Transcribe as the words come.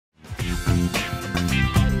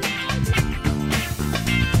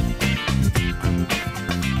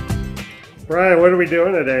Brian, what are we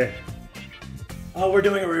doing today? Oh, we're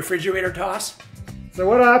doing a refrigerator toss. So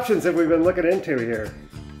what options have we been looking into here?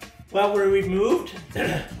 Well, we've moved,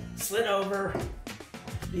 slid over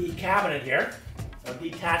the cabinet here, so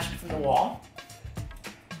detached from the wall.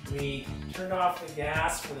 We turned off the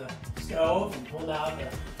gas for the stove and pulled out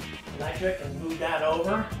the electric and moved that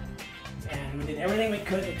over. And we did everything we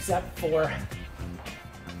could except for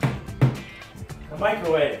the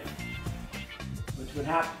microwave, which would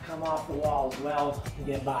have to come off the wall as well to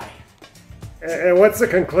get by. And what's the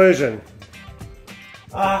conclusion?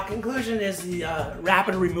 Conclusion is the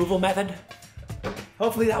rapid removal method.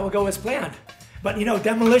 Hopefully that will go as planned. But you know,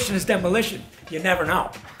 demolition is demolition. You never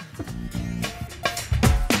know.